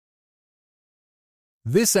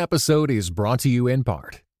This episode is brought to you in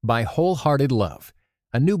part by Wholehearted Love,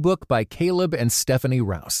 a new book by Caleb and Stephanie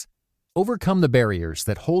Rouse. Overcome the barriers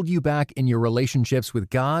that hold you back in your relationships with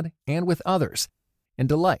God and with others, and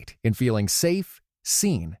delight in feeling safe,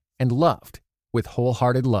 seen, and loved with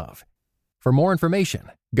Wholehearted Love. For more information,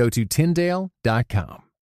 go to Tyndale.com.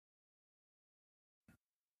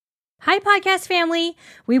 Hi, podcast family.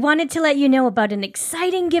 We wanted to let you know about an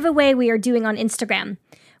exciting giveaway we are doing on Instagram.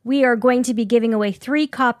 We are going to be giving away 3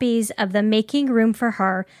 copies of the Making Room for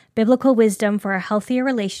Her, Biblical Wisdom for a Healthier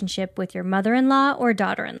Relationship with Your Mother-in-Law or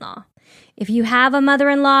Daughter-in-Law. If you have a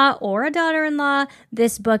mother-in-law or a daughter-in-law,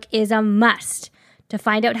 this book is a must. To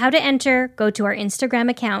find out how to enter, go to our Instagram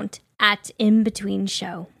account at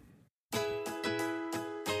InBetweenShow.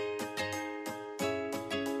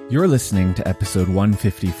 You're listening to episode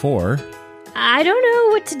 154 I don't know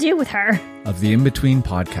what to do with her. of the In Between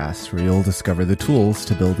podcast, where you'll discover the tools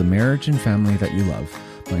to build a marriage and family that you love.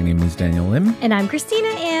 My name is Daniel Lim. And I'm Christina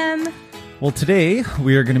M. Well, today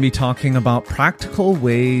we are going to be talking about practical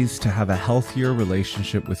ways to have a healthier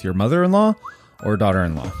relationship with your mother-in-law or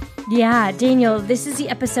daughter-in-law. Yeah, Daniel, this is the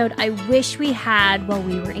episode I wish we had while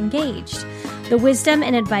we were engaged. The wisdom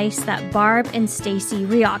and advice that Barb and Stacy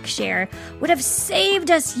Reaoch share would have saved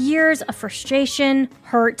us years of frustration,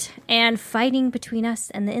 hurt, and fighting between us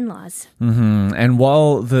and the in-laws. And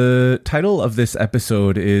while the title of this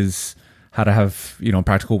episode is how to have,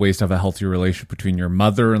 practical ways to have a healthier relationship between your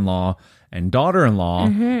mother-in-law and daughter-in-law,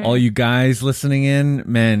 all you guys listening in,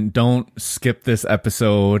 man, don't skip this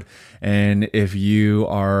episode. And if you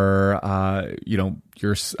are,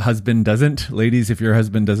 your husband doesn't, ladies, if your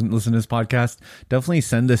husband doesn't listen to this podcast, definitely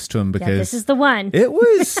send this to him, because this is the one. It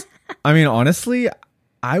was, honestly,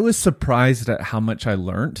 I was surprised at how much I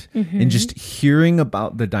learned in just hearing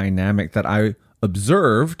about the dynamic that I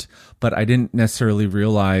observed, but I didn't necessarily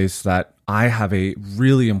realize that I have a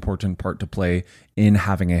really important part to play in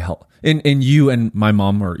having in you and my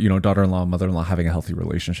mom, or daughter-in-law, mother-in-law, having a healthy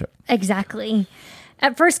relationship. Exactly.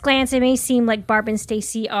 At first glance, it may seem like Barb and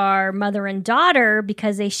Stacy are mother and daughter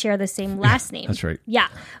because they share the same last name. That's right. Yeah.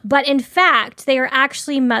 But in fact, they are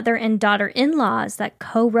actually mother and daughter-in-laws that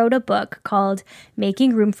co-wrote a book called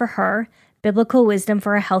Making Room for Her, Biblical Wisdom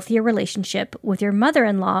for a Healthier Relationship with Your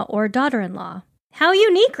Mother-in-Law or Daughter-in-Law. How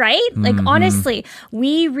unique, right? Like, honestly,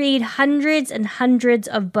 we read hundreds and hundreds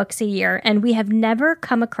of books a year, and we have never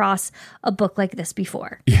come across a book like this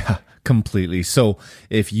before. Yeah, completely. So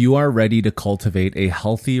if you are ready to cultivate a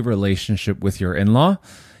healthy relationship with your in-law,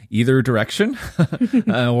 either direction,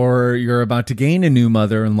 or you're about to gain a new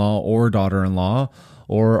mother-in-law or daughter-in-law,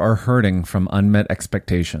 or are hurting from unmet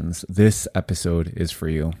expectations, this episode is for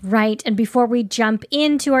you. Right. And before we jump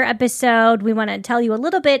into our episode, we want to tell you a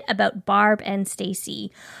little bit about Barb and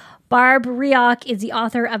Stacy. Barb Reaoch is the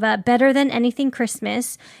author of A Better Than Anything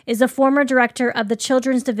Christmas, is a former director of the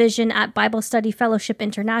Children's Division at Bible Study Fellowship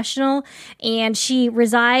International, and she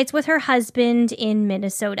resides with her husband in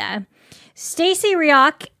Minnesota. Stacy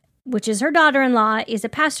Reaoch, which is her daughter-in-law, is a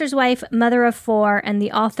pastor's wife, mother of 4, and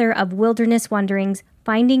the author of Wilderness Wanderings,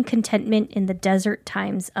 Finding Contentment in the Desert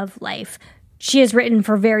Times of Life. She has written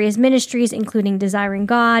for various ministries, including Desiring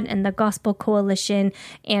God and the Gospel Coalition,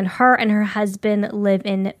 and her husband live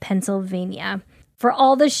in Pennsylvania. For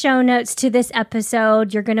all the show notes to this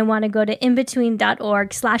episode, you're going to want to go to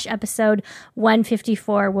inbetween.org/episode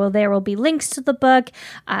 154, where there will be links to the book,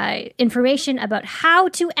 information about how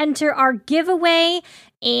to enter our giveaway,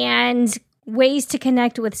 and ways to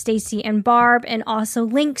connect with Stacy and Barb, and also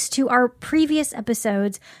links to our previous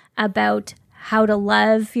episodes about how to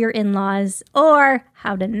love your in-laws or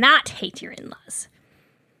how to not hate your in-laws.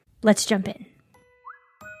 Let's jump in.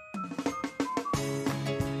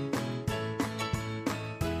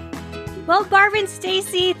 Well, Barb and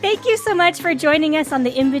Stacy, thank you so much for joining us on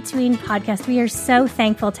the In Between podcast. We are so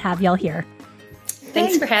thankful to have y'all here.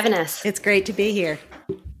 Thanks for having us. It's great to be here.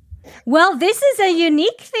 Well, this is a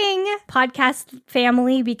unique thing, podcast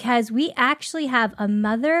family, because we actually have a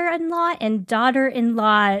mother-in-law and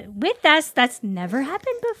daughter-in-law with us. That's never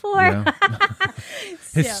happened before. Yeah.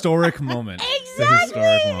 Historic moment.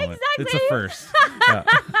 Exactly. It's a first. Yeah.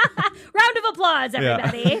 Round of applause,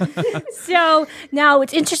 everybody. So now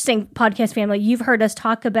it's interesting, podcast family. You've heard us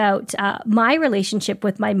talk about my relationship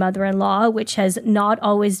with my mother-in-law, which has not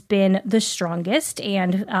always been the strongest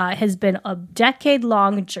and has been a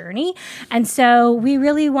decade-long journey. And so we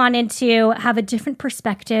really wanted to have a different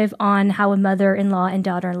perspective on how a mother-in-law and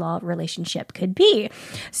daughter-in-law relationship could be.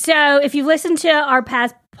 So if you've listened to our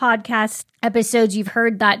past podcast episodes, you've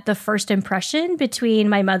heard that the first impression between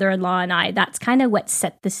my mother-in-law and I, that's kind of what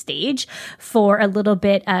set the stage for a little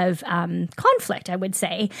bit of conflict, I would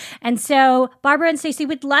say. And so, Barbara and Stacy,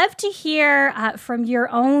 would love to hear from your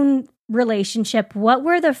own relationship. What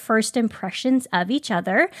were the first impressions of each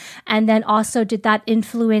other? And then also, did that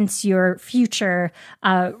influence your future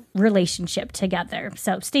relationship together?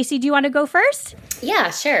 So, Stacy, do you want to go first? Yeah,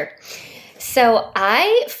 sure. So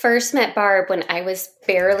I first met Barb when I was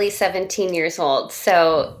barely 17 years old.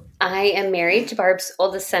 So I am married to Barb's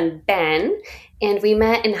oldest son, Ben, and we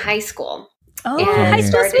met in high school. Oh, high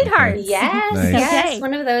school sweethearts. Yes, Nice. yes, Okay.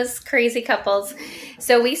 one of those crazy couples.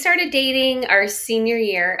 So we started dating our senior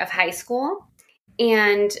year of high school,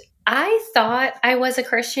 and I thought I was a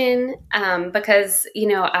Christian because,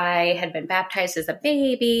 I had been baptized as a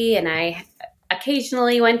baby, and I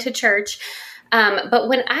occasionally went to church. But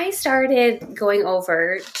when I started going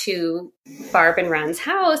over to Barb and Ron's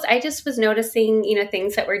house, I just was noticing,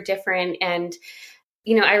 things that were different. And,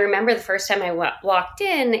 I remember the first time I walked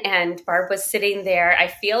in and Barb was sitting there. I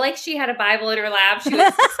feel like she had a Bible in her lap. She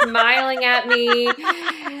was smiling at me,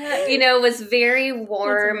 was very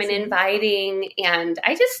warm and inviting. And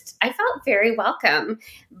I felt very welcome.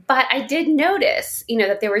 But I did notice,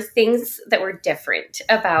 that there were things that were different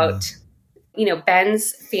about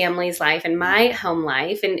Ben's family's life and my home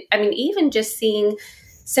life. And I mean, even just seeing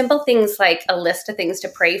simple things like a list of things to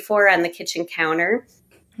pray for on the kitchen counter.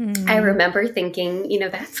 I remember thinking,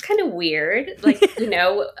 that's kind of weird. Like,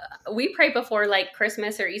 we pray before like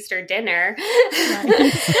Christmas or Easter dinner.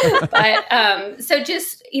 But so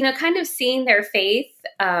just, kind of seeing their faith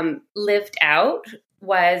lived out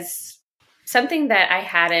was something that I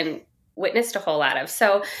hadn't witnessed a whole lot of.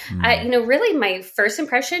 So, really my first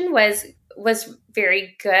impression was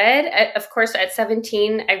very good. Of course, at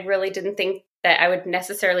 17, I really didn't think that I would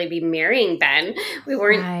necessarily be marrying Ben. We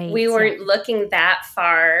weren't looking that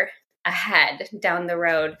far ahead down the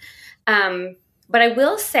road. But I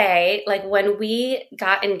will say, like, when we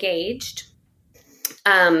got engaged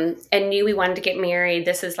and knew we wanted to get married,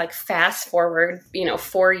 this is like fast forward,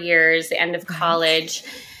 4 years, the end of college,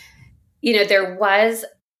 there was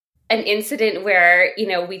an incident where,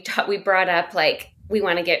 we brought up like, we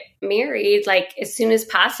want to get married like as soon as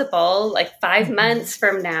possible, like 5 months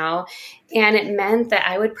from now. And it meant that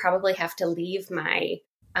I would probably have to leave my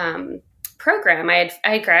program. I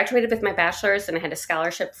had graduated with my bachelor's and I had a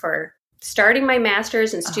scholarship for starting my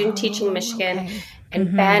master's in student teaching in Michigan. Okay.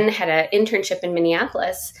 And Ben had an internship in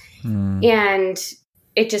Minneapolis. And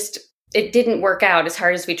it didn't work out as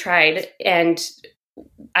hard as we tried. And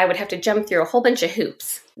I would have to jump through a whole bunch of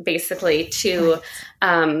hoops basically to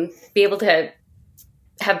be able to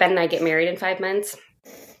have Ben and I get married in 5 months.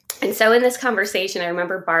 And so in this conversation, I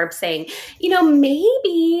remember Barb saying,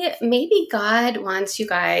 maybe God wants you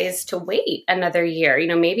guys to wait another year.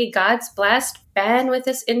 Maybe God's blessed Ben with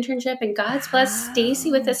this internship and God's blessed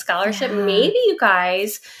Stacy with this scholarship. Yeah. Maybe you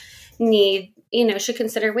guys should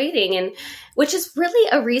consider waiting. And which is really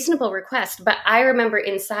a reasonable request. But I remember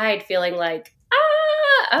inside feeling like,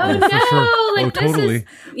 oh no, sure. like totally.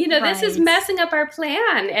 This is messing up our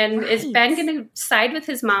plan. And is Ben going to side with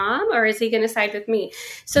his mom or is he going to side with me?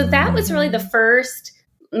 So that was really the first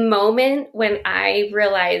moment when I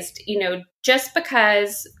realized, just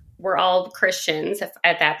because we're all Christians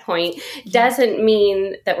at that point doesn't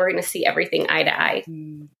mean that we're going to see everything eye to eye.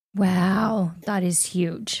 Wow, that is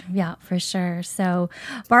huge. Yeah, for sure. So,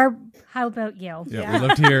 Barb, how about you? Yeah,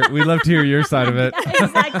 we'd love to hear your side of it. Yeah,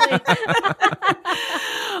 exactly.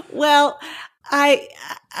 Well,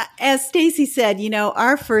 as Stacy said,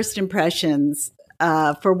 our first impressions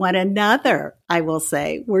for one another, I will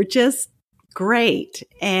say, were just great,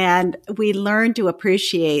 and we learned to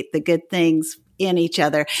appreciate the good things in each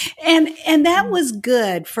other, and that was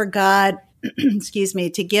good for God. Excuse me,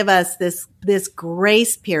 to give us this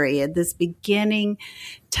grace period, this beginning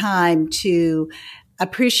time to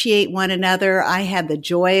appreciate one another. I had the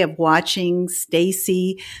joy of watching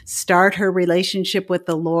Stacy start her relationship with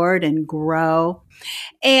the Lord and grow.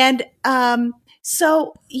 And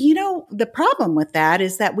so, the problem with that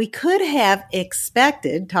is that we could have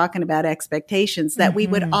expected, talking about expectations, that we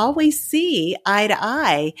would always see eye to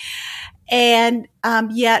eye. And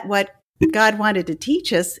yet what God wanted to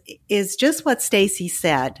teach us is just what Stacy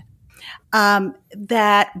said,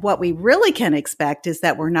 that what we really can expect is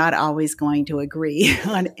that we're not always going to agree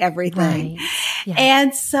on everything. Right. Yeah.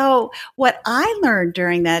 And so what I learned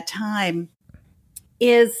during that time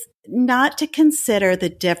is not to consider the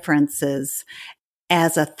differences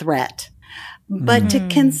as a threat, but to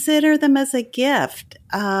consider them as a gift,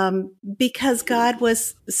 because God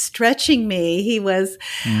was stretching me. He was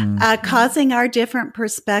causing our different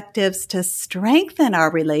perspectives to strengthen our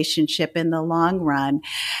relationship in the long run,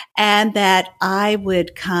 and that I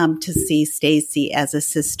would come to see Stacy as a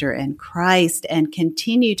sister in Christ and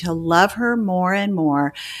continue to love her more and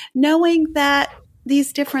more, knowing that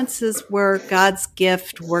these differences were God's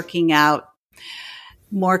gift working out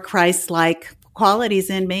more Christ-like qualities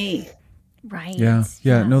in me. Right. Yeah.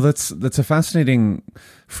 No, that's a fascinating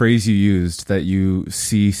phrase you used, that you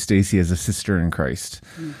see Stacy as a sister in Christ,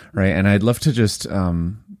 right? And I'd love to just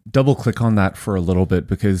double click on that for a little bit,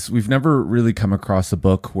 because we've never really come across a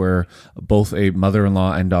book where both a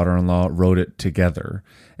mother-in-law and daughter-in-law wrote it together.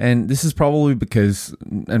 And this is probably because,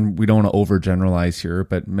 and we don't want to overgeneralize here,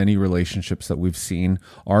 but many relationships that we've seen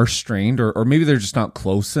are strained, or maybe they're just not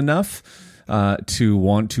close enough to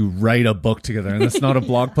want to write a book together. And that's not a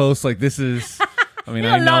blog post. Like, this is, I mean,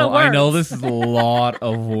 I know this is a lot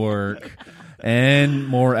of work and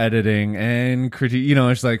more editing and critique,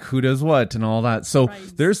 it's like who does what and all that. So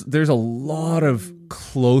there's a lot of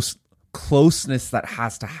closeness that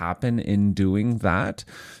has to happen in doing that.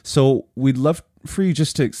 So we'd love for you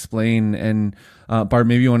just to explain, and Barb,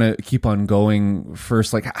 maybe you want to keep on going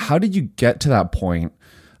first. Like, how did you get to that point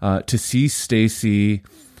to see Stacy,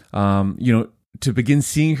 to begin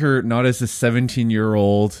seeing her not as a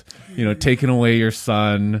 17-year-old, taking away your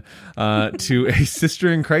son, to a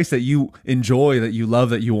sister in Christ that you enjoy, that you love,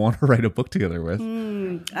 that you want to write a book together with?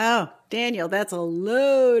 Oh, Daniel, that's a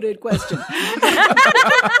loaded question.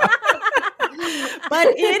 But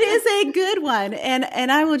it is a good one.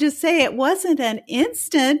 And I will just say, it wasn't an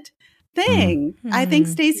instant thing. I think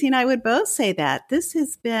Stacy and I would both say that. This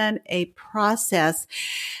has been a process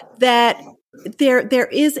that there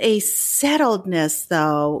is a settledness,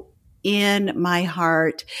 though, in my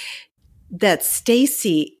heart that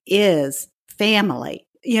Stacy is family.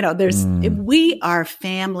 We are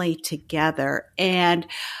family together, and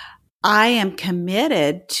I am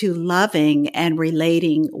committed to loving and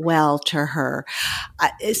relating well to her.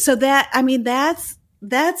 So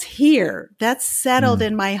that's here. That's settled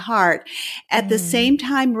in my heart. At the same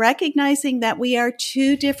time, recognizing that we are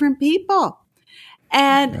two different people.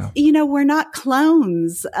 And, we're not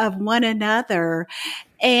clones of one another.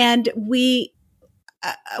 And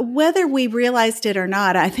whether we realized it or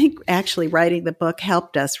not, I think actually writing the book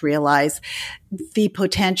helped us realize the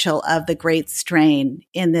potential of the great strain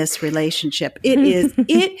in this relationship. This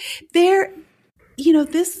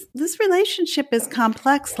relationship is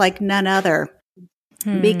complex like none other,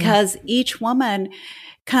 because each woman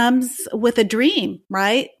comes with a dream,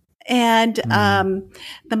 right? And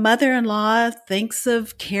the mother-in-law thinks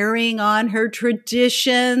of carrying on her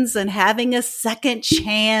traditions and having a second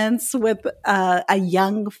chance with a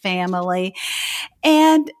young family.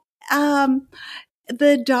 And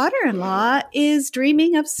the daughter-in-law is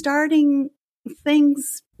dreaming of starting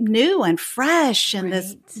things new and fresh, and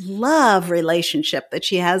this love relationship that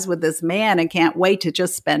she has with this man, and can't wait to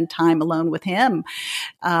just spend time alone with him,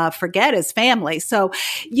 forget his family. So,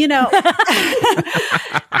 so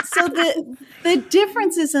the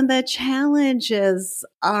differences and the challenges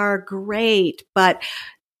are great, but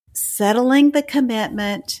settling the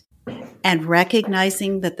commitment and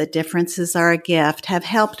recognizing that the differences are a gift have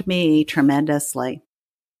helped me tremendously.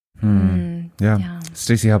 Yeah.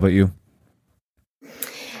 Stacy, how about you?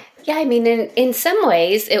 Yeah, I mean, in some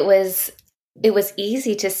ways, it was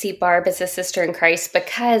easy to see Barb as a sister in Christ,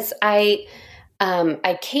 because I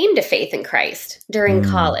came to faith in Christ during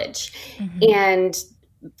college, and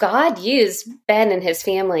God used Ben and his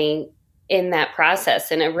family in that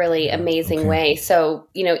process in a really amazing way. So,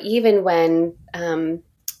 even when Ben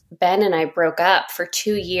and I broke up for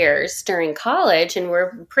 2 years during college and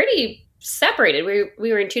we're pretty separated,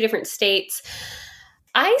 we were in 2 different states,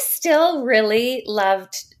 I still really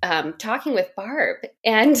loved talking with Barb.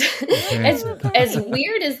 And as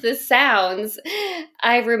weird as this sounds,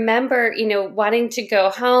 I remember, wanting to go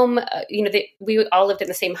home. We all lived in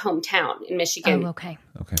the same hometown in Michigan. Oh, okay.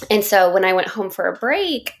 And so when I went home for a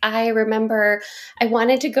break, I remember I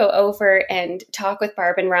wanted to go over and talk with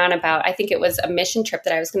Barb and Ron about, I think it was a mission trip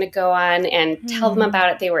that I was going to go on, and tell them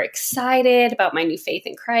about it. They were excited about my new faith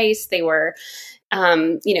in Christ. They were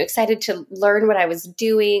excited to learn what I was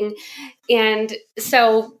doing. And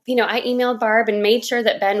so, I emailed Barb and made sure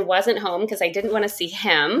that Ben wasn't home, because I didn't want to see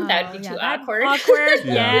him. That would be too awkward.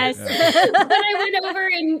 Yes. But I went over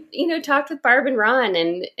and, talked with Barb and Ron,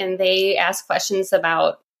 and they asked questions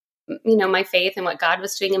about, my faith and what God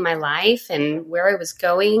was doing in my life and where I was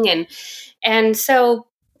going. And so,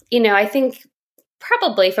 I think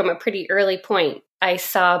probably from a pretty early point, I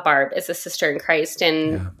saw Barb as a sister in Christ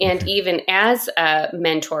and even as a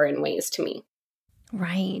mentor in ways to me.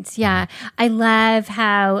 Right. Yeah. I love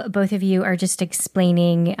how both of you are just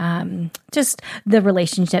explaining just the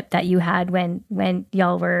relationship that you had when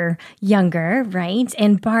y'all were younger, right?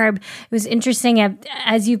 And Barb, it was interesting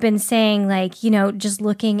as you've been saying, like, you know, just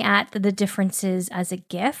looking at the differences as a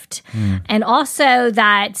gift. And also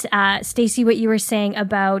that, Stacy, what you were saying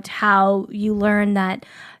about how you learn that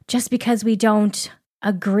just because we don't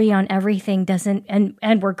agree on everything doesn't,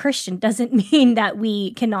 and we're Christian, doesn't mean that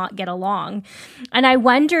we cannot get along. And I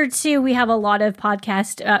wonder too, we have a lot of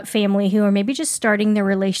podcast family who are maybe just starting their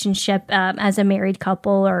relationship as a married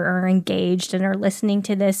couple or are engaged and are listening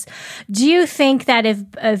to this. Do you think that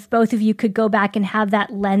if both of you could go back and have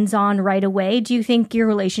that lens on right away, do you think your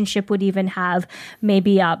relationship would even have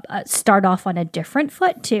maybe start off on a different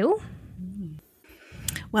foot too?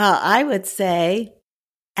 Well, I would say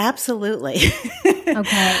absolutely.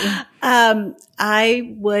 Okay.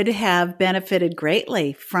 I would have benefited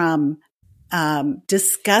greatly from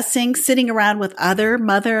discussing, sitting around with other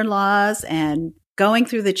mother-in-laws and going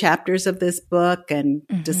through the chapters of this book and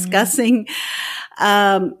discussing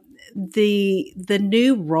the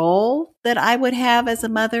new role that I would have as a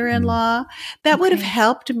mother-in-law. That would have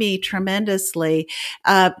helped me tremendously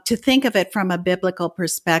to think of it from a biblical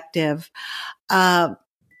perspective. And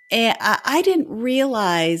I didn't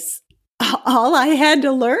realize all I had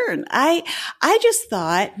to learn. I just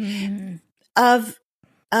thought of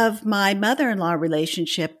my mother-in-law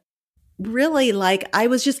relationship really like I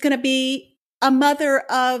was just going to be a mother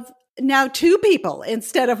of now two people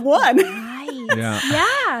instead of one. Right.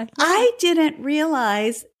 Yeah. I didn't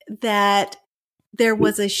realize that there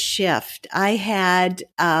was a shift. I had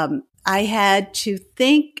to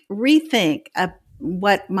rethink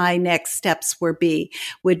what my next steps would be.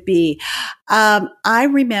 I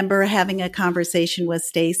remember having a conversation with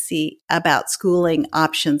Stacy about schooling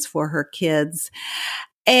options for her kids.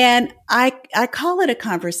 And I call it a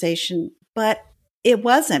conversation, but it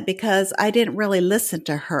wasn't because I didn't really listen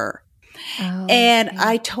to her.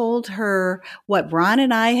 I told her what Ron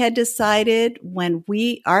and I had decided when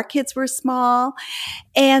our kids were small.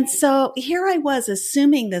 And so here I was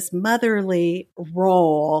assuming this motherly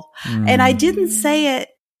role. And I didn't say it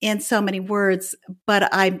in so many words,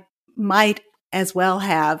 but I might as well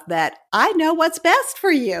have that I know what's best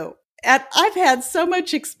for you. And I've had so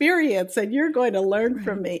much experience and you're going to learn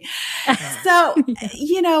from me. So,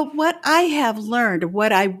 you know, what I have learned,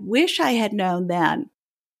 what I wish I had known then,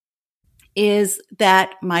 is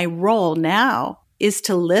that my role now is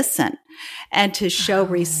to listen and to show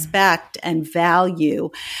respect and value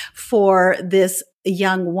for this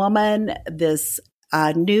young woman, this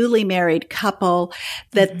newly married couple,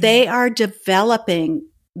 that they are developing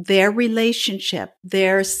their relationship.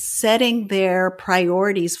 They're setting their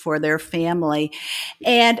priorities for their family.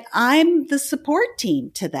 And I'm the support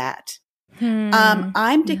team to that.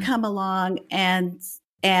 I'm to come along and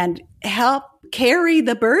help carry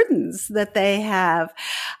the burdens that they have,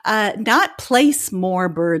 not place more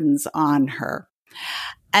burdens on her.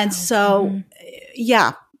 And so,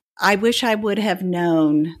 I wish I would have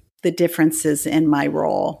known the differences in my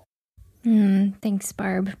role. Thanks,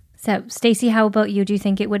 Barb. So, Stacy, how about you? Do you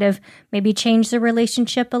think it would have maybe changed the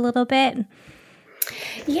relationship a little bit?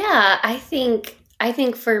 Yeah, I think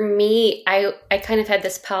for me, I kind of had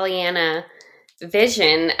this Pollyanna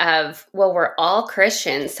vision of, well, we're all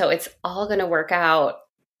Christians, so it's all going to work out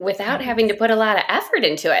without having to put a lot of effort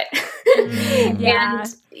into it. And,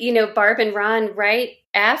 you know, Barb and Ron, right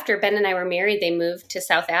after Ben and I were married, they moved to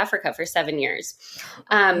South Africa for 7 years.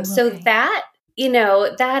 So that, you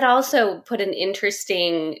know, that also put an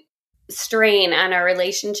interesting strain on our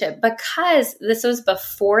relationship because this was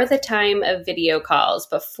before the time of video calls,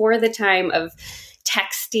 before the time of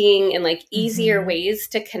texting and like easier ways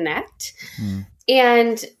to connect.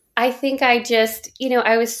 And I think I just, you know,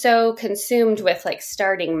 I was so consumed with like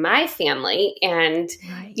starting my family and,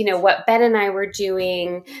 you know, what Ben and I were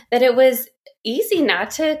doing that it was easy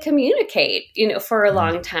not to communicate, you know, for a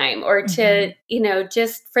long time or to, you know,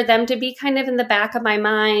 just for them to be kind of in the back of my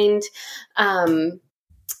mind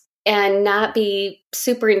and not be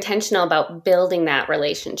super intentional about building that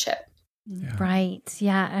relationship. Right.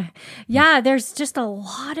 Yeah. Yeah. There's just a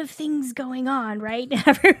lot of things going on, right?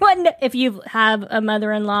 Everyone, if you have a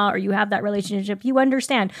mother-in-law or you have that relationship, you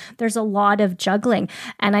understand there's a lot of juggling.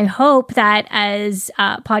 And I hope that as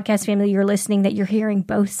a podcast family, you're listening, that you're hearing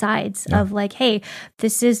both sides of like, hey,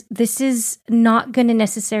 this is not going to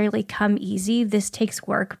necessarily come easy. This takes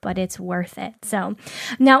work, but it's worth it. So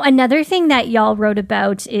now another thing that y'all wrote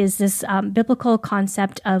about is this biblical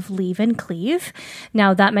concept of leave and cleave.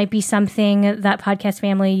 Now that might be something something that podcast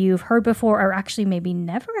family you've heard before, or actually maybe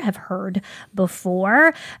never have heard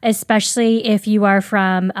before, especially if you are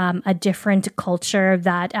from a different culture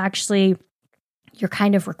that actually you're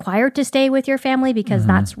kind of required to stay with your family because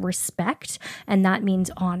that's respect and that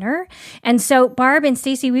means honor. And so, Barb and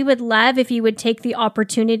Stacy, we would love if you would take the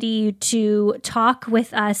opportunity to talk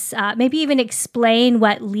with us, maybe even explain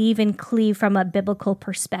what leave and cleave from a biblical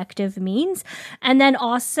perspective means. And then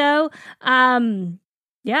also, how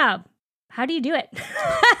do you do it?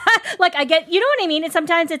 Like, I get, you know what I mean? And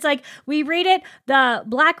sometimes it's like we read it, the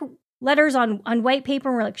black letters on white paper,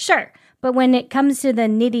 and we're like, sure. But when it comes to the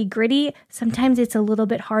nitty gritty, sometimes it's a little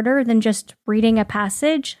bit harder than just reading a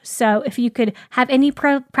passage. So if you could have any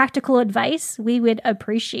practical advice, we would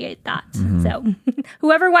appreciate that. So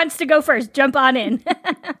whoever wants to go first, jump on in.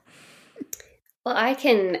 Well, I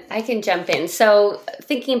can jump in. So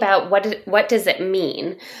thinking about what does it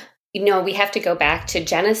mean? We have to go back to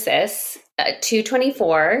Genesis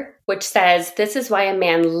 2:24, which says, "This is why a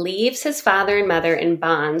man leaves his father and mother in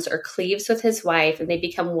bonds or cleaves with his wife, and they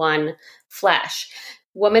become one flesh."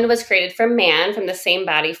 Woman was created from man, from the same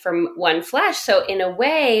body, from one flesh. So in a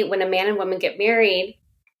way, when a man and woman get married,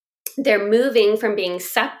 they're moving from being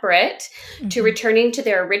separate to returning to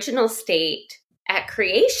their original state at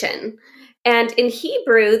creation. And in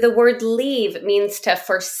Hebrew, the word leave means to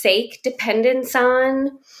forsake dependence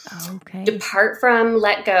on, depart from,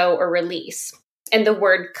 let go, or release. And the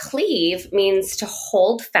word cleave means to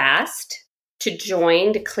hold fast, to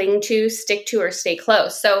join, to cling to, stick to, or stay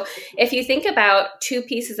close. So if you think about two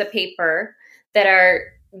pieces of paper that are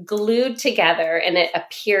glued together and it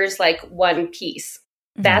appears like one piece,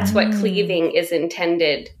 that's what cleaving is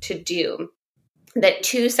intended to do. That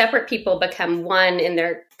two separate people become one in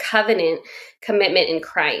their covenant commitment in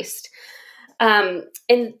Christ.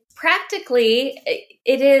 And practically,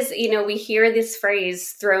 it is, we hear this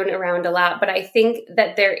phrase thrown around a lot, but I think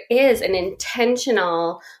that there is an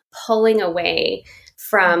intentional pulling away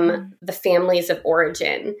from the families of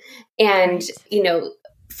origin and,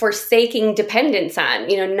 forsaking dependence on,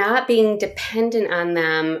 not being dependent on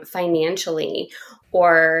them financially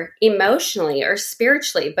or emotionally or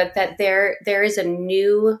spiritually, but that there is a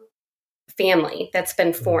new family that's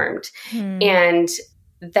been formed. And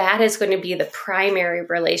that is going to be the primary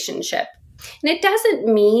relationship. And it doesn't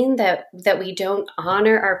mean that we don't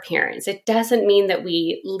honor our parents. It doesn't mean that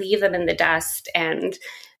we leave them in the dust and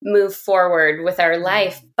move forward with our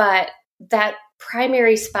life. But that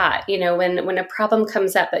primary spot, when a problem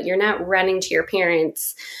comes up, that you're not running to your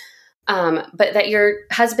parents, but that your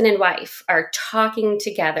husband and wife are talking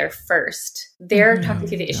together first. They're talking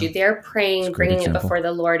through the issue. They're praying, bringing it before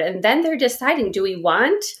the Lord. And then they're deciding, do we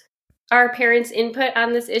want our parents' input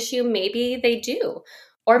on this issue? Maybe they do,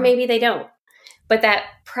 or maybe they don't. But that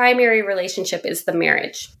primary relationship is the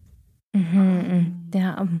marriage.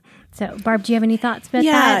 Yeah. So, Barb, do you have any thoughts about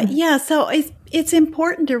that? Yeah. So it's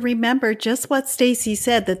important to remember just what Stacy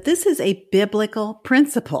said, that this is a biblical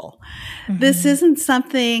principle. This isn't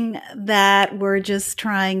something that we're just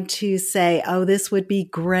trying to say, oh, this would be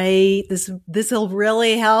great. This will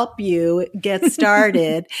really help you get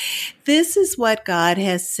started. This is what God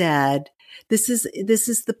has said. This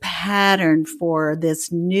is the pattern for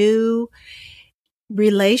this new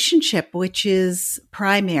relationship, which is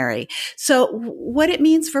primary. So what it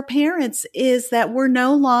means for parents is that we're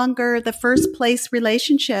no longer the first place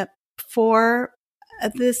relationship for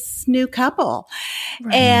this new couple.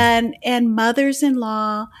 And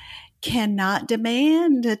mothers-in-law cannot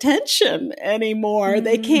demand attention anymore.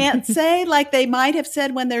 They can't say, like they might have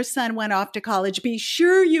said when their son went off to college, be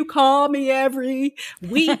sure you call me every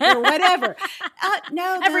week or whatever.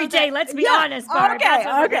 Every day, let's be honest, Barb. That's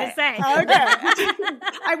what we're going to say.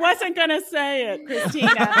 I wasn't going to say it,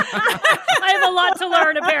 Christina. I have a lot to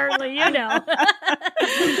learn, apparently,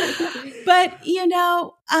 But,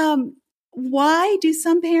 why do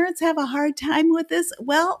some parents have a hard time with this?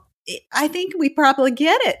 Well, I think we probably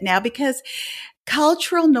get it now because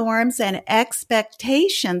cultural norms and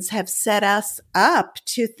expectations have set us up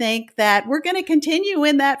to think that we're going to continue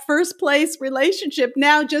in that first place relationship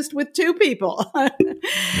now just with two people.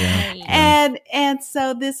 And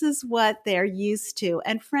so this is what they're used to.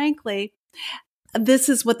 And frankly, this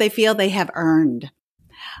is what they feel they have earned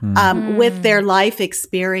with their life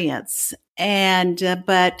experience. And,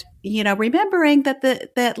 but, remembering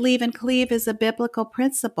that leave and cleave is a biblical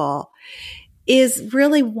principle is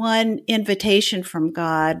really one invitation from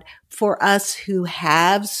God for us who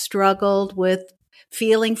have struggled with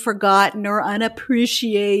feeling forgotten or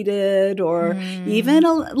unappreciated or even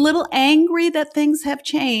a little angry that things have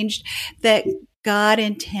changed, that God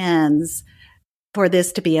intends for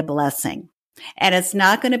this to be a blessing. And it's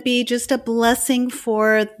not going to be just a blessing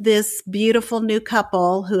for this beautiful new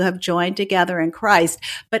couple who have joined together in Christ,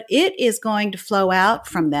 but it is going to flow out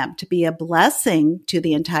from them to be a blessing to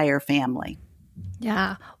the entire family.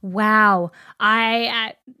 Yeah. Wow.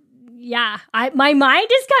 My mind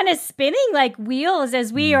is kind of spinning like wheels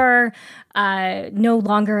as we are no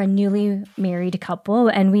longer a newly married couple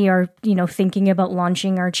and we are, thinking about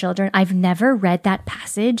launching our children. I've never read that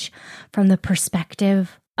passage from the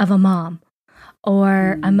perspective of a mom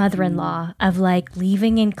or a mother-in-law of like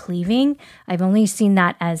leaving and cleaving. I've only seen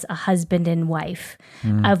that as a husband and wife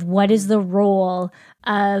of what is the role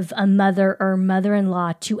of a mother or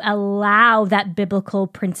mother-in-law to allow that biblical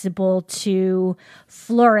principle to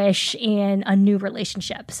flourish in a new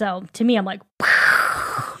relationship. So to me, I'm like,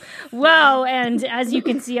 whoa. And as you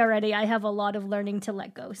can see already, I have a lot of learning to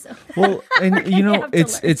let go. So well, and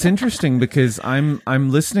it's interesting because I'm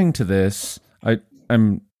listening to this.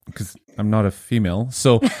 I'm because I'm not a female,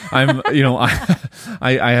 so I'm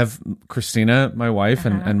I have Christina, my wife,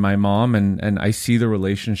 and my mom, and I see the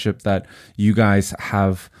relationship that you guys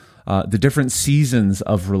have, the different seasons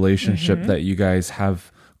of relationship that you guys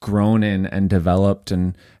have grown in and developed,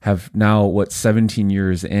 and have now 17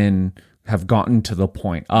 years in have gotten to the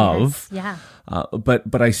point of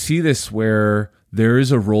but I see this where there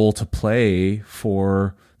is a role to play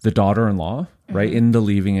for the daughter-in-law, right? In the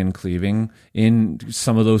leaving and cleaving, in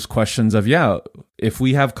some of those questions of, if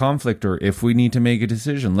we have conflict or if we need to make a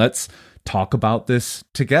decision, let's talk about this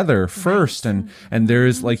together first. And there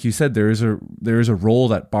is, like you said, there is a role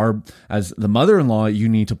that Barb, as the mother-in-law, you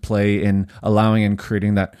need to play in allowing and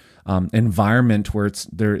creating that environment where it's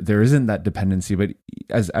there isn't that dependency. But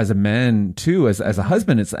as a man too, as a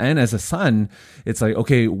husband, and as a son, it's like,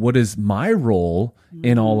 okay, what is my role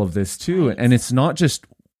in all of this too? And it's not just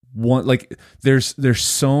one, like there's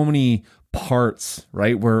so many parts,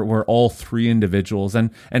 right? Where all three individuals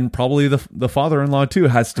and probably the father-in-law too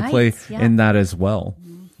has to play in that as well.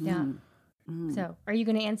 Yeah. So, are you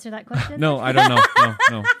going to answer that question? No, I don't know.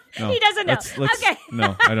 No. He doesn't know. Okay.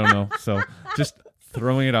 No, I don't know. So, just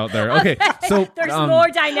throwing it out there. Okay. So there's more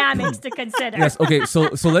dynamics to consider. Yes. Okay. So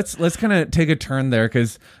let's kind of take a turn there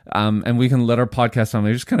because and we can let our podcast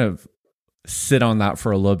family just kind of sit on that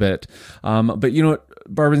for a little bit. But you know what,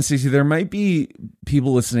 Barb and Stacy, there might be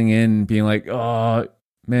people listening in being like, oh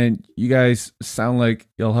man, you guys sound like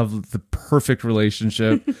you'll have the perfect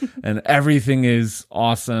relationship and everything is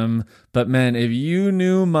awesome. But man, if you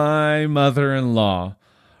knew my mother-in-law,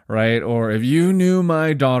 right? Or if you knew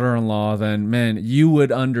my daughter-in-law, then man, you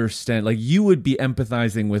would understand, like you would be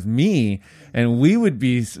empathizing with me and we would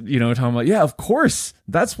be, talking about, yeah, of course,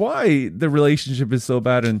 that's why the relationship is so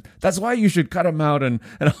bad. And that's why you should cut him out and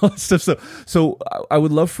all that stuff. So I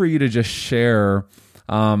would love for you to just share,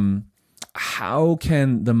 how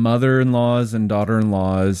can the mother-in-laws and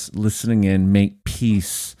daughter-in-laws listening in make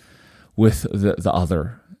peace with the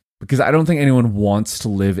other? Because I don't think anyone wants to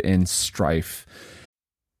live in strife.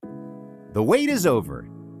 The wait is over.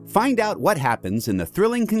 Find out what happens in the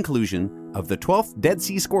thrilling conclusion of the 12th Dead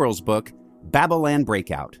Sea Squirrels book, Babylon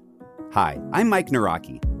Breakout. Hi, I'm Mike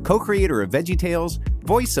Naraki, co-creator of VeggieTales,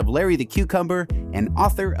 voice of Larry the Cucumber, and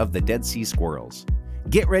author of The Dead Sea Squirrels.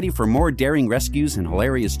 Get ready for more daring rescues and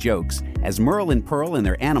hilarious jokes as Merle and Pearl and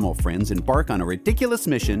their animal friends embark on a ridiculous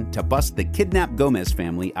mission to bust the kidnapped Gomez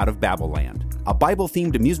family out of Babylon, a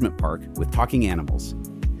Bible-themed amusement park with talking animals.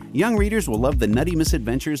 Young readers will love the nutty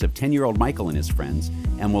misadventures of 10-year-old Michael and his friends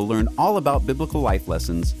and will learn all about biblical life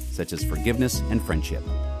lessons such as forgiveness and friendship.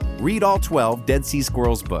 Read all 12 Dead Sea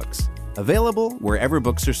Squirrels books. Available wherever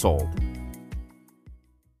books are sold.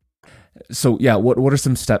 So yeah, what are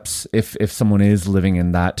some steps if someone is living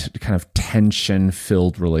in that kind of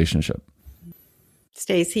tension-filled relationship?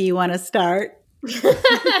 Stacy, you want to start?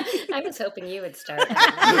 I was hoping you would start.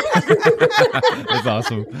 That's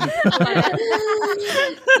awesome.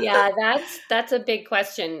 Yeah, that's a big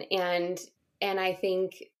question, and I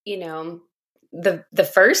think the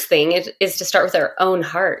first thing is to start with our own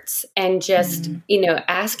hearts and just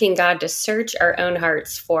asking God to search our own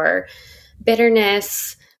hearts for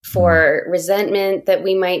bitterness, for resentment that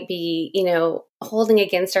we might be holding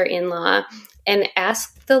against our in-law, and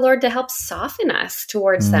ask the Lord to help soften us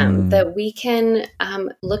towards them, that we can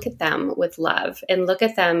look at them with love and look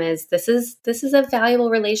at them as this is a valuable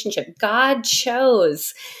relationship. God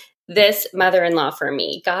chose this mother-in-law for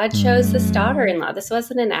me. God chose this daughter-in-law. This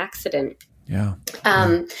wasn't an accident. Yeah.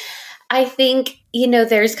 I think,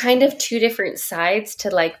 there's kind of two different sides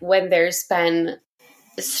to like when there's been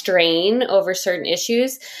strain over certain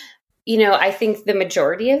issues. I think the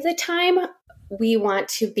majority of the time we want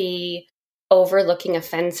to be overlooking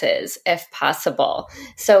offenses if possible.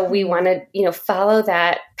 So we want to, follow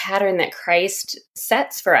that pattern that Christ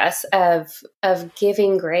sets for us of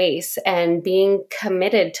giving grace and being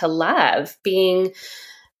committed to love, being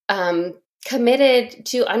committed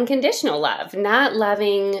to unconditional love, not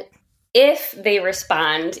loving if they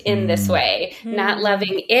respond in this way, not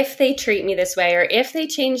loving if they treat me this way, or if they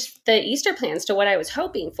change the Easter plans to what I was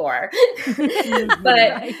hoping for,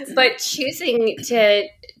 but choosing to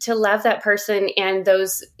love that person, and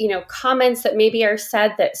those, comments that maybe are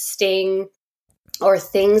said that sting, or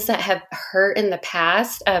things that have hurt in the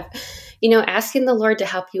past, of, asking the Lord to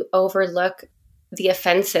help you overlook the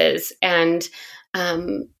offenses and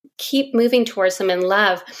keep moving towards them in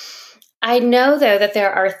love. I know, though, that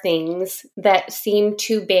there are things that seem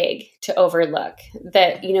too big to overlook,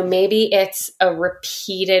 that, maybe it's a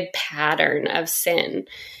repeated pattern of sin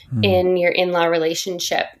in your in-law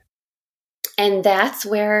relationship. And that's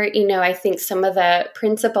where, I think some of the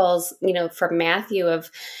principles, from Matthew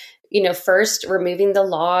of, first removing the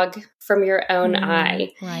log from your own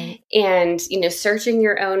eye, right, and, searching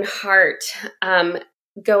your own heart,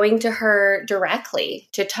 going to her directly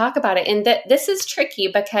to talk about it. And that this is tricky,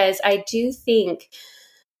 because I do think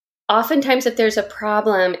oftentimes if there's a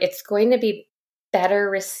problem, it's going to be better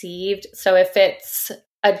received. So if it's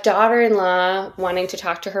a daughter-in-law wanting to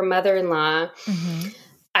talk to her mother-in-law,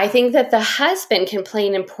 I think that the husband can play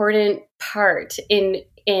an important part in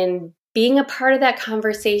being a part of that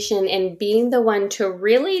conversation and being the one to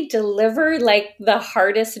really deliver like the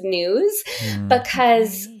hardest news,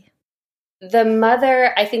 because the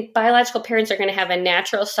mother, I think biological parents are going to have a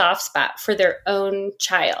natural soft spot for their own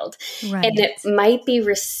child. Right. And it might be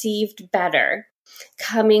received better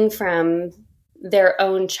coming from their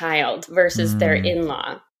own child versus their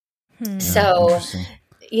in-law. So,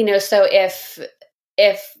 so if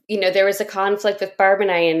there was a conflict with Barb and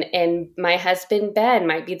I, and my husband, Ben,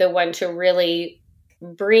 might be the one to really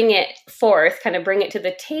bring it forth, kind of bring it to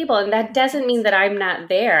the table. And that doesn't mean that I'm not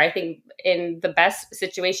there. I think in the best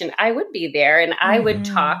situation, I would be there, and I would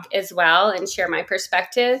talk as well and share my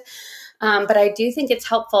perspective. But I do think it's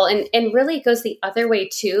helpful, and really it goes the other way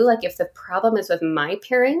too. Like if the problem is with my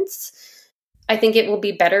parents, I think it will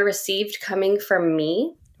be better received coming from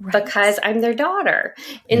me, because I'm their daughter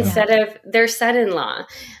instead of their son-in-law.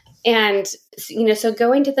 And, so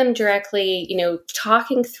going to them directly,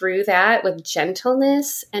 talking through that with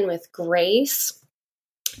gentleness and with grace,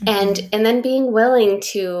 and then being willing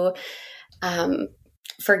to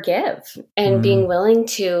forgive, and being willing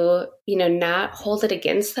to, not hold it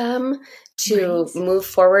against them, to move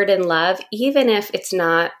forward in love, even if it's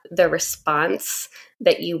not the response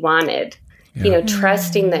that you wanted.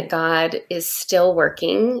 Trusting that God is still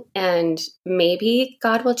working, and maybe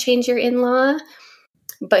God will change your in-law,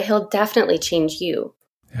 but he'll definitely change you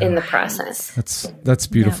in the process. That's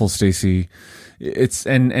beautiful, Stacy. It's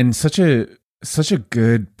and such a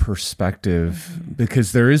good perspective,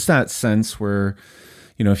 because there is that sense where,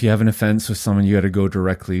 if you have an offense with someone, you got to go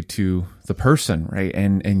directly to the person, right?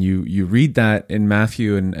 And you read that in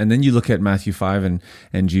Matthew, and then you look at Matthew 5,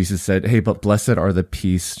 and Jesus said, "Hey, but blessed are the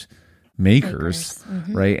peace makers,"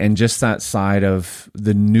 right? And just that side of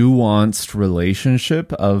the nuanced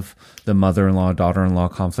relationship of the mother-in-law, daughter-in-law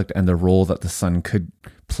conflict, and the role that the son could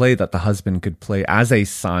play, that the husband could play as a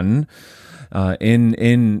son,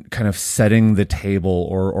 in kind of setting the table,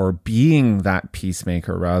 or being that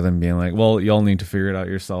peacemaker, rather than being like, well, y'all need to figure it out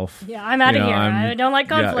yourself. Yeah, I'm out of here. I don't like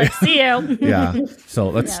conflict. See you.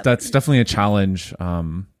 So that's definitely a challenge.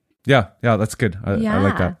 Yeah, that's good. I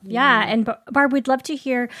like that. Yeah, and Barb, we'd love to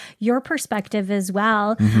hear your perspective as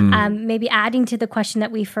well. Maybe adding to the question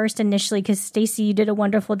that we first initially, because Stacy, you did a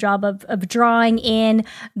wonderful job of drawing in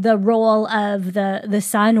the role of the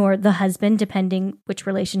son or the husband, depending which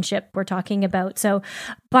relationship we're talking about. So,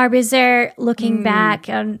 Barb, is there, looking back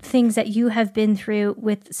on things that you have been through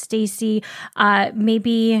with Stacy,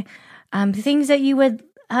 maybe things that you would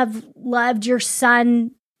have loved your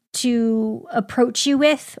son to approach you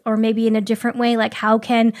with, or maybe in a different way? Like, how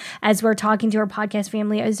can, as we're talking to our podcast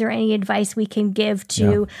family, is there any advice we can give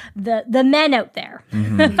to the men out there?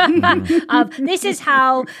 This is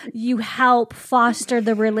how you help foster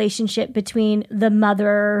the relationship between the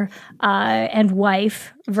mother and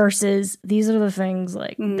wife, versus these are the things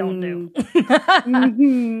like don't do.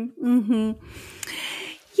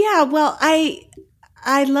 Yeah, well,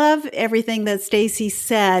 I love everything that Stacy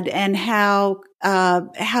said, and how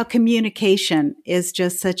communication is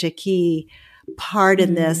just such a key part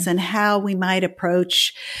in this, and how we might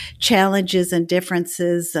approach challenges and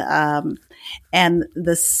differences. And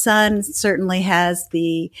the son certainly has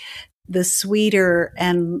the sweeter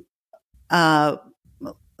and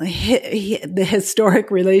the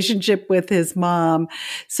historic relationship with his mom.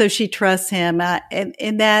 So she trusts him.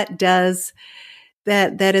 And that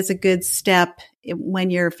is a good step when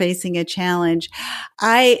you're facing a challenge.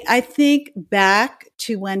 I think back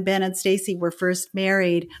to when Ben and Stacy were first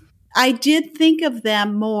married. I did think of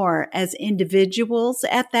them more as individuals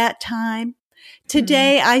at that time.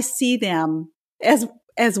 Today, I see them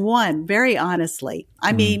as one, very honestly.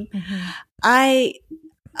 I mean,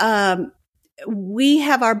 we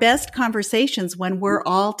have our best conversations when we're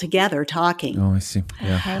all together talking. Oh, I see.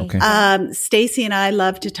 Yeah. Okay. Stacy and I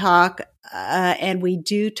love to talk, and we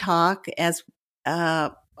do talk as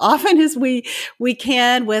often as we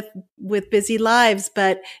can with busy lives,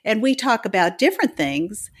 and we talk about different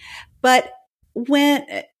things. But when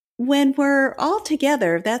we're all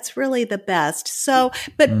together, that's really the best. So,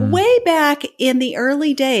 but way back in the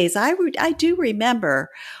early days, I do remember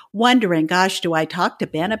wondering, gosh, do I talk to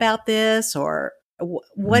Ben about this, or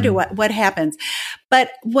what happens?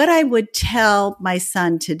 But what I would tell my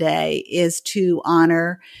son today is to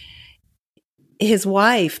honor his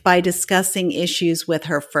wife by discussing issues with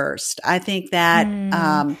her first. I think that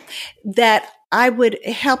that I would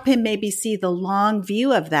help him maybe see the long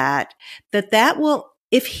view of that will,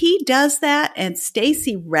 if he does that and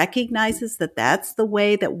Stacy recognizes that that's the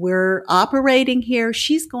way that we're operating here,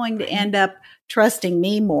 she's going to end up trusting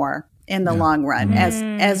me more in the long run,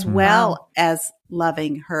 as well as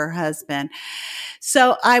loving her husband.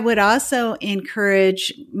 So I would also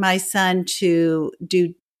encourage my son to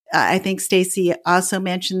do, I think Stacy also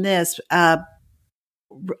mentioned this,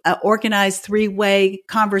 organize 3-way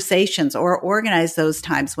conversations, or organize those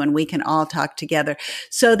times when we can all talk together,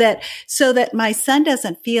 so that my son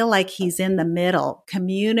doesn't feel like he's in the middle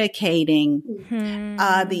communicating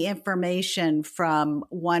the information from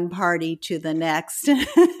one party to the next.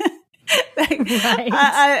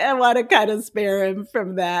 I want to kind of spare him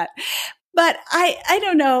from that. But I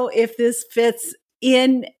don't know if this fits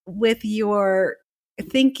in with your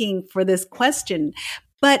thinking for this question,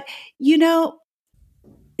 but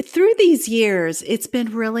through these years, it's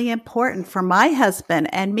been really important for my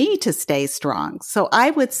husband and me to stay strong. So I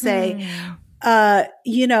would say,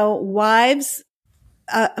 wives,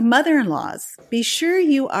 mother-in-laws, be sure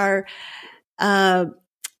you are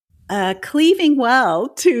cleaving well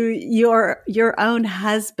to your own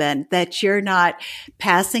husband, that you're not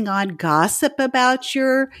passing on gossip about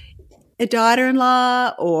your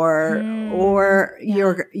daughter-in-law or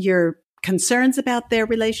your concerns about their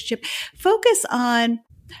relationship. Focus on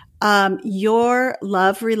your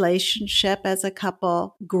love relationship as a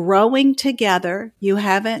couple, growing together. You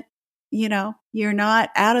haven't, you're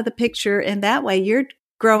not out of the picture in that way. You're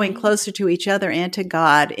growing closer to each other and to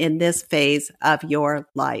God in this phase of your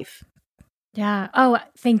life. Yeah. Oh,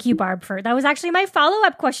 thank you, Barb, that was actually my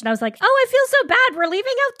follow-up question. I was like, I feel so bad. We're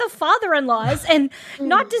leaving out the father-in-laws, and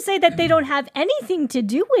not to say that they don't have anything to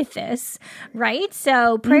do with this, right?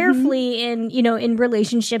 So prayerfully in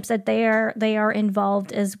relationships that they are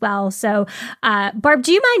involved as well. So, Barb,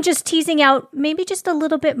 do you mind just teasing out maybe just a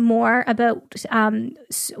little bit more about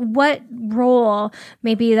what role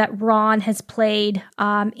maybe that Ron has played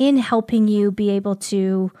in helping you be able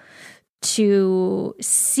to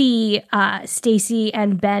see Stacy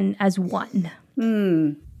and Ben as one?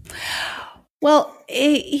 Well,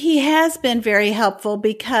 he has been very helpful,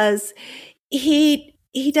 because he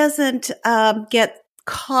doesn't get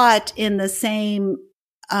caught in the same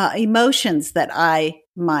emotions that I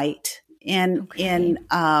might.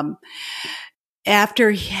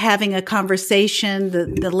 After having a conversation,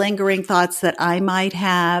 the lingering thoughts that I might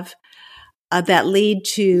have that lead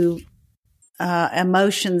to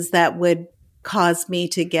emotions that would cause me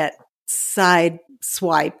to get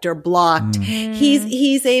sideswiped or blocked.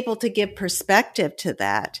 He's able to give perspective to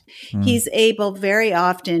that. He's able very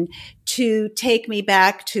often to take me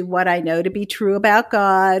back to what I know to be true about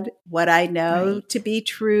God, what I know to be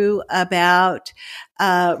true about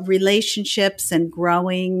relationships and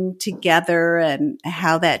growing together, and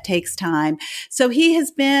how that takes time. So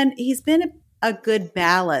he's been a good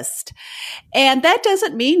ballast. And that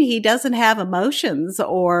doesn't mean he doesn't have emotions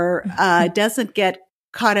or doesn't get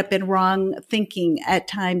caught up in wrong thinking at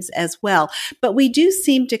times as well. But we do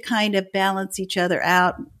seem to kind of balance each other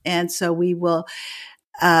out. And so we will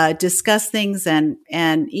discuss things and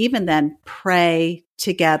even then pray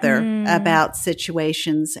together about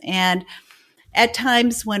situations. And at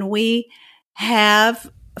times when we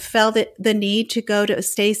have felt the need to go to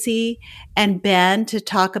Stacy and Ben to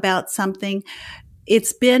talk about something,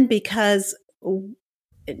 it's been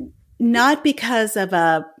not because of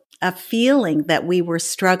a feeling that we were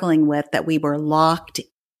struggling with, that we were locked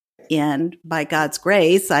in by God's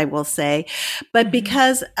grace, I will say, but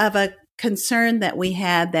because of a concern that we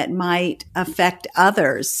had that might affect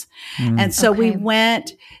others. And so we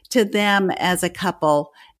went to them as a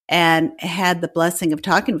couple and had the blessing of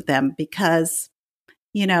talking with them because,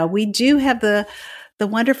 we do have the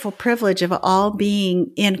wonderful privilege of all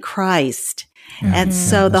being in Christ. And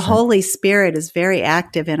so the Holy Spirit is very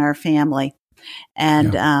active in our family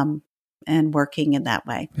and working in that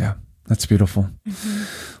way. Yeah, that's beautiful.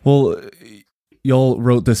 Well, y'all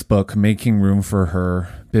wrote this book, Making Room for Her,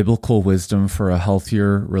 Biblical Wisdom for a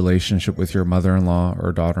Healthier Relationship with Your Mother-in-Law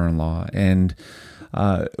or Daughter-in-Law. And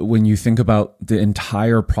when you think about the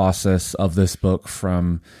entire process of this book,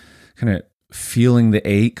 from kind of feeling the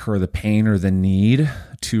ache or the pain or the need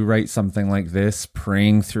to write something like this,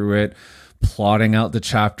 praying through it, plotting out the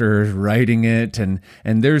chapters, writing it, and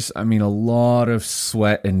there's, a lot of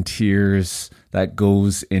sweat and tears that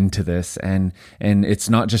goes into this, and it's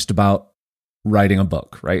not just about writing a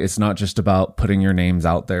book, right? It's not just about putting your names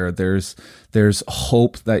out there. There's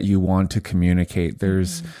hope that you want to communicate.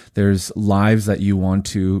 There's lives that you want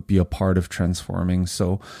to be a part of transforming.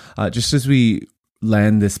 So just as we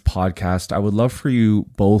land this podcast, I would love for you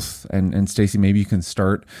both, and Stacy, maybe you can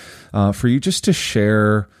start, for you just to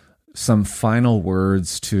share some final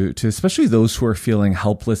words to especially those who are feeling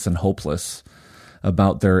helpless and hopeless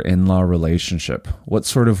about their in-law relationship. What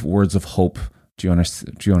sort of words of hope do you want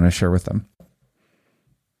to share with them?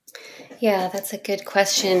 Yeah, that's a good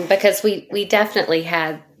question, because we definitely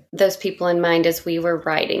had those people in mind as we were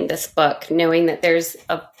writing this book, knowing that there's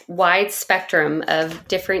a wide spectrum of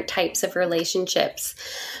different types of relationships.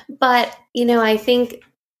 But, I think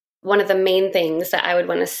one of the main things that I would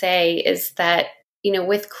want to say is that,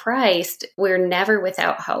 with Christ, we're never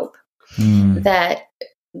without hope, that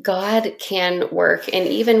God can work in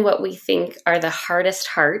even what we think are the hardest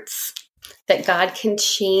hearts, that God can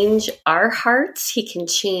change our hearts. He can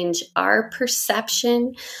change our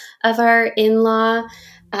perception of our in-law.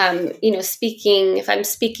 If I'm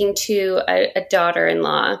speaking to a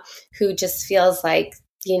daughter-in-law who just feels like,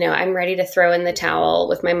 I'm ready to throw in the towel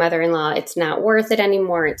with my mother-in-law. It's not worth it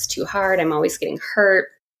anymore. It's too hard. I'm always getting hurt.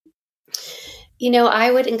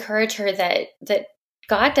 I would encourage her that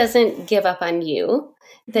God doesn't give up on you,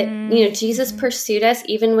 that, Jesus pursued us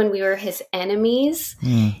even when we were his enemies.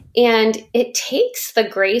 And it takes the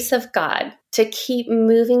grace of God to keep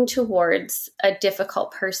moving towards a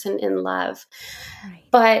difficult person in love. Right.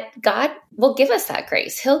 But God will give us that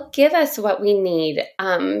grace. He'll give us what we need.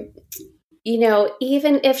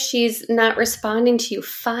 Even if she's not responding to you,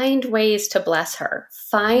 find ways to bless her,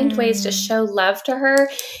 find ways to show love to her,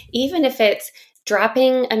 even if it's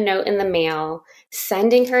dropping a note in the mail,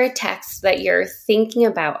 sending her a text that you're thinking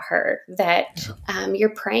about her, that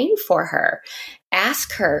you're praying for her.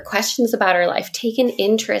 Ask her questions about her life. Take an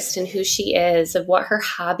interest in who she is, of what her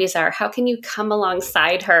hobbies are. How can you come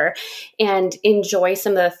alongside her and enjoy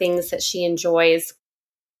some of the things that she enjoys?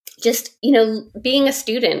 Just, being a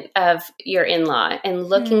student of your in-law and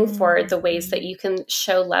looking for the ways that you can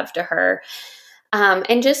show love to her.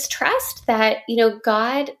 And just trust that,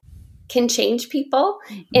 God can change people,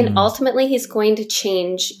 and ultimately he's going to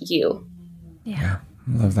change you. Yeah,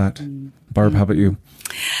 I love that. Barb, how about you?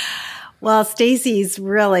 Well, Stacy's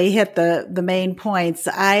really hit the main points.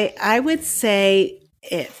 I would say,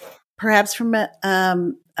 perhaps from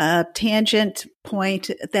a tangent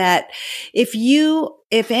point, that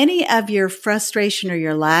if any of your frustration or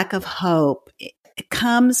your lack of hope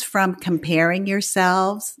comes from comparing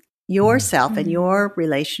yourself and your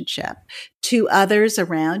relationship to others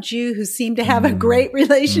around you who seem to have a great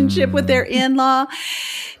relationship with their in-law,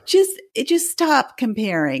 just stop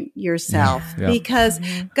comparing yourself, because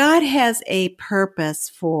God has a purpose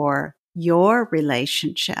for your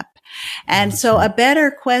relationship. And so a better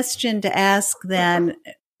question to ask than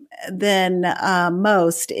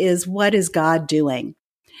most is, what is God doing?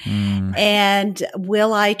 And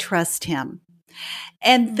will I trust him?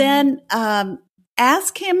 And then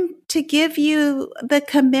ask him to give you the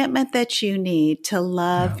commitment that you need to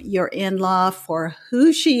love your in-law for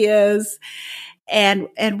who she is and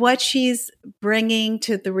what she's bringing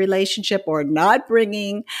to the relationship or not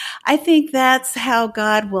bringing. I think that's how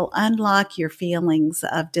God will unlock your feelings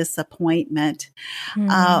of disappointment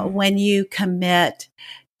when you commit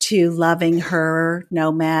to loving her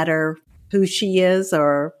no matter who she is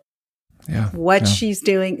or what she's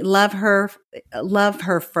doing. Love her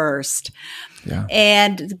first. Yeah.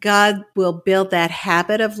 And God will build that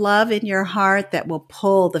habit of love in your heart that will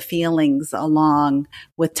pull the feelings along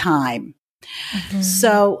with time.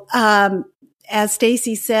 So, as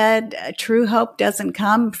Stacy said, true hope doesn't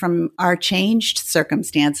come from our changed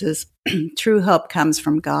circumstances. True hope comes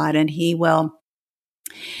from God, and He will.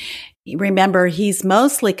 Remember, He's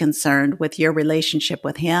mostly concerned with your relationship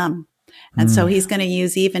with Him. And so He's going to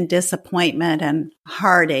use even disappointment and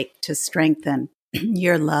heartache to strengthen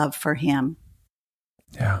your love for Him.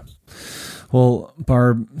 Yeah. Well,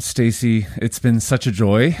 Barb, Stacy, it's been such a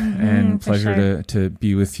joy and pleasure to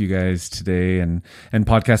be with you guys today, and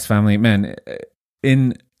podcast family. Man,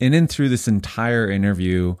 in through this entire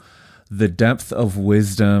interview, the depth of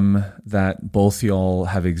wisdom that both y'all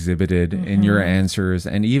have exhibited in your answers,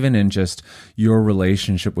 and even in just your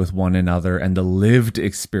relationship with one another and the lived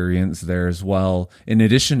experience there as well, in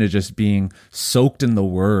addition to just being soaked in the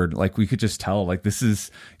Word, like we could just tell, like this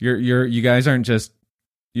is, you guys aren't just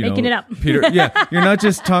making it up. Peter, yeah, you're not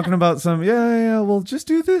just talking about some, well, just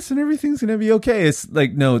do this and everything's going to be okay. It's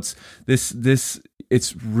like, no, it's this,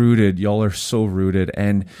 it's rooted. Y'all are so rooted.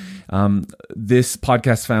 And this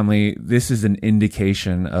podcast family, this is an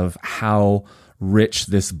indication of how rich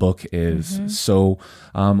this book is. So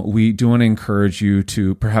we do want to encourage you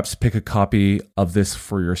to perhaps pick a copy of this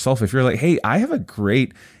for yourself. If you're like, hey, I have a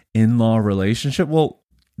great in-law relationship, well,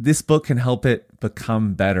 this book can help it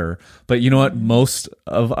become better. But you know what? Most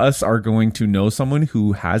of us are going to know someone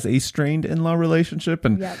who has a strained in-law relationship,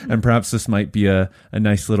 and perhaps this might be a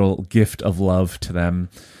nice little gift of love to them.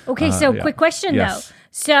 Okay, so quick question though.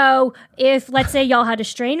 So if, let's say, y'all had a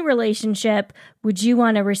strained relationship, would you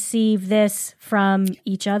want to receive this from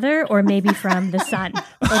each other, or maybe from the son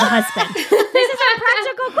or the husband? This is a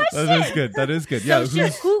practical question. That is good. So Yeah,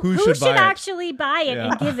 who should actually buy it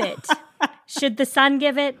and give it? Should the son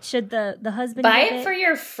give it? Should the husband buy give it? it for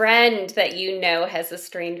your friend that you know has a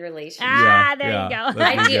strained relationship? There you go.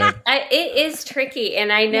 I do. It is tricky,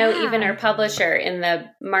 and I know even our publisher in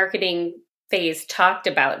the marketing phase talked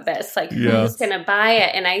about this, like who's going to buy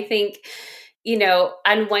it. And I think,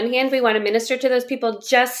 on one hand, we want to minister to those people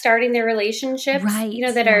just starting their relationships,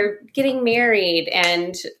 that are getting married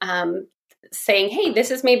and saying, hey,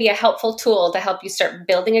 this is maybe a helpful tool to help you start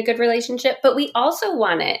building a good relationship. But we also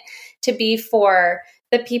want it to be for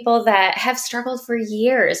the people that have struggled for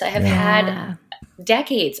years. I have had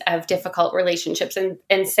decades of difficult relationships,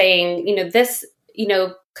 and saying, this,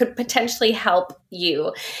 could potentially help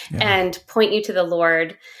you and point you to the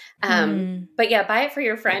Lord. But buy it for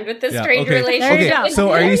your friend with this strange relationship. Okay.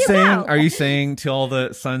 So are you saying to all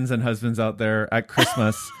the sons and husbands out there at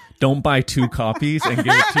Christmas, don't buy 2 copies and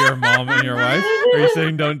give it to your mom and your wife? Are you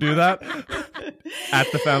saying don't do that at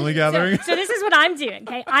the family gathering? So this is what I'm doing,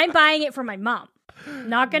 okay? I'm buying it for my mom.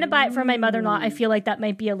 Not going to buy it for my mother-in-law. I feel like that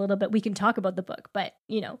might be a little bit, we can talk about the book, but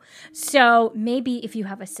so maybe if you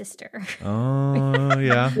have a sister. Oh,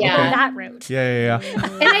 yeah. Go that route. Yeah.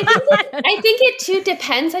 And I think it too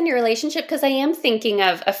depends on your relationship, because I am thinking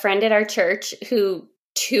of a friend at our church who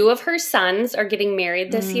 2 of her sons are getting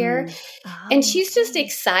married this year. And she's just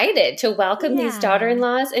excited to welcome these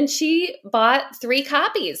daughter-in-laws. And she bought 3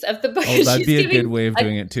 copies of the book. Oh, that'd be a good way of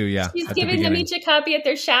doing it too. Yeah. She's giving them each a copy at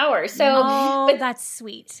their shower. So, but that's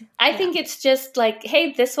sweet. I think it's just like,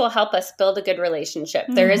 hey, this will help us build a good relationship.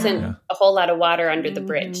 There isn't a whole lot of water under the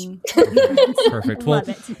bridge. Perfect. Well,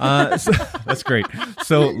 so, that's great.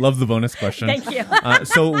 So love the bonus question. Thank you.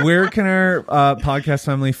 So where can our podcast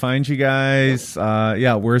family find you guys?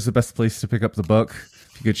 Where's the best place to pick up the book?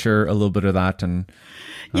 If you could share a little bit of that. And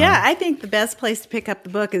I think the best place to pick up the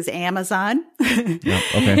book is Amazon.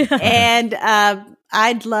 Okay. And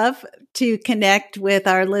I'd love to connect with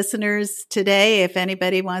our listeners today. If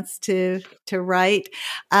anybody wants to write,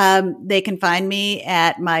 they can find me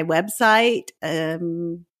at my website,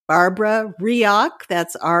 Barbara Reaoch.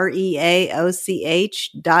 That's REAOCH.com.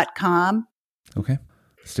 Okay.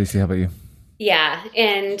 Stacy, how about you? Yeah.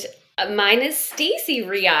 And mine is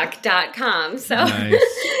StacyReaoch.com. So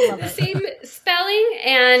nice. Same spelling,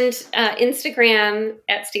 and Instagram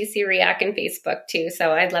at Stacy Reaoch, and Facebook too.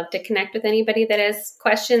 So I'd love to connect with anybody that has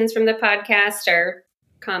questions from the podcast or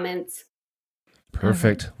comments.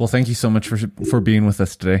 Perfect. Well, thank you so much for being with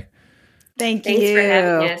us today. Thanks for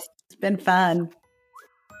having us. It's been fun.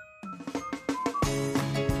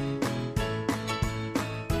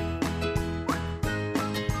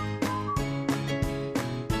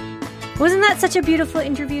 Wasn't that such a beautiful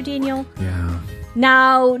interview, Daniel? Yeah.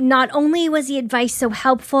 Now, not only was the advice so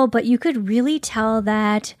helpful, but you could really tell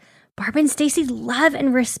that Barb and Stacy love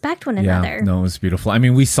and respect one another. Yeah, no, it was beautiful. I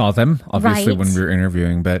mean, we saw them, obviously, Right. when we were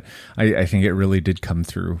interviewing, but I think it really did come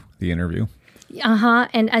through the interview.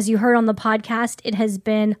 And as you heard on the podcast, it has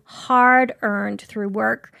been hard-earned through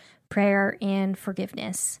work, prayer and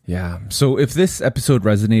forgiveness. Yeah. So if this episode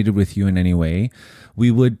resonated with you in any way, we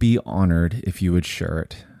would be honored if you would share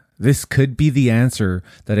it. This could be the answer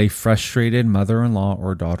that a frustrated mother-in-law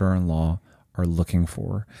or daughter-in-law are looking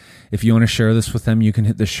for. If you want to share this with them, you can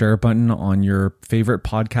hit the share button on your favorite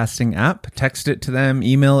podcasting app, text it to them,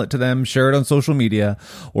 email it to them, share it on social media,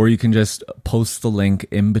 or you can just post the link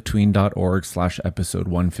inbetween.org/episode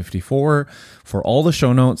 154 for all the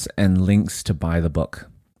show notes and links to buy the book.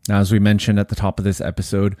 Now, as we mentioned at the top of this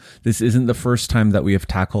episode, this isn't the first time that we have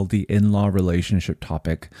tackled the in-law relationship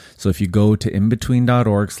topic. So if you go to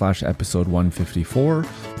inbetween.org/episode 154,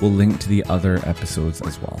 we'll link to the other episodes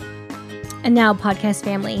as well. And now, podcast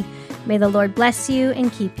family, may the Lord bless you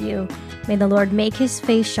and keep you. May the Lord make his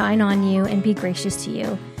face shine on you and be gracious to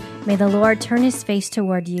you. May the Lord turn his face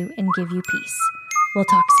toward you and give you peace. We'll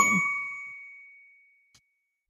talk soon.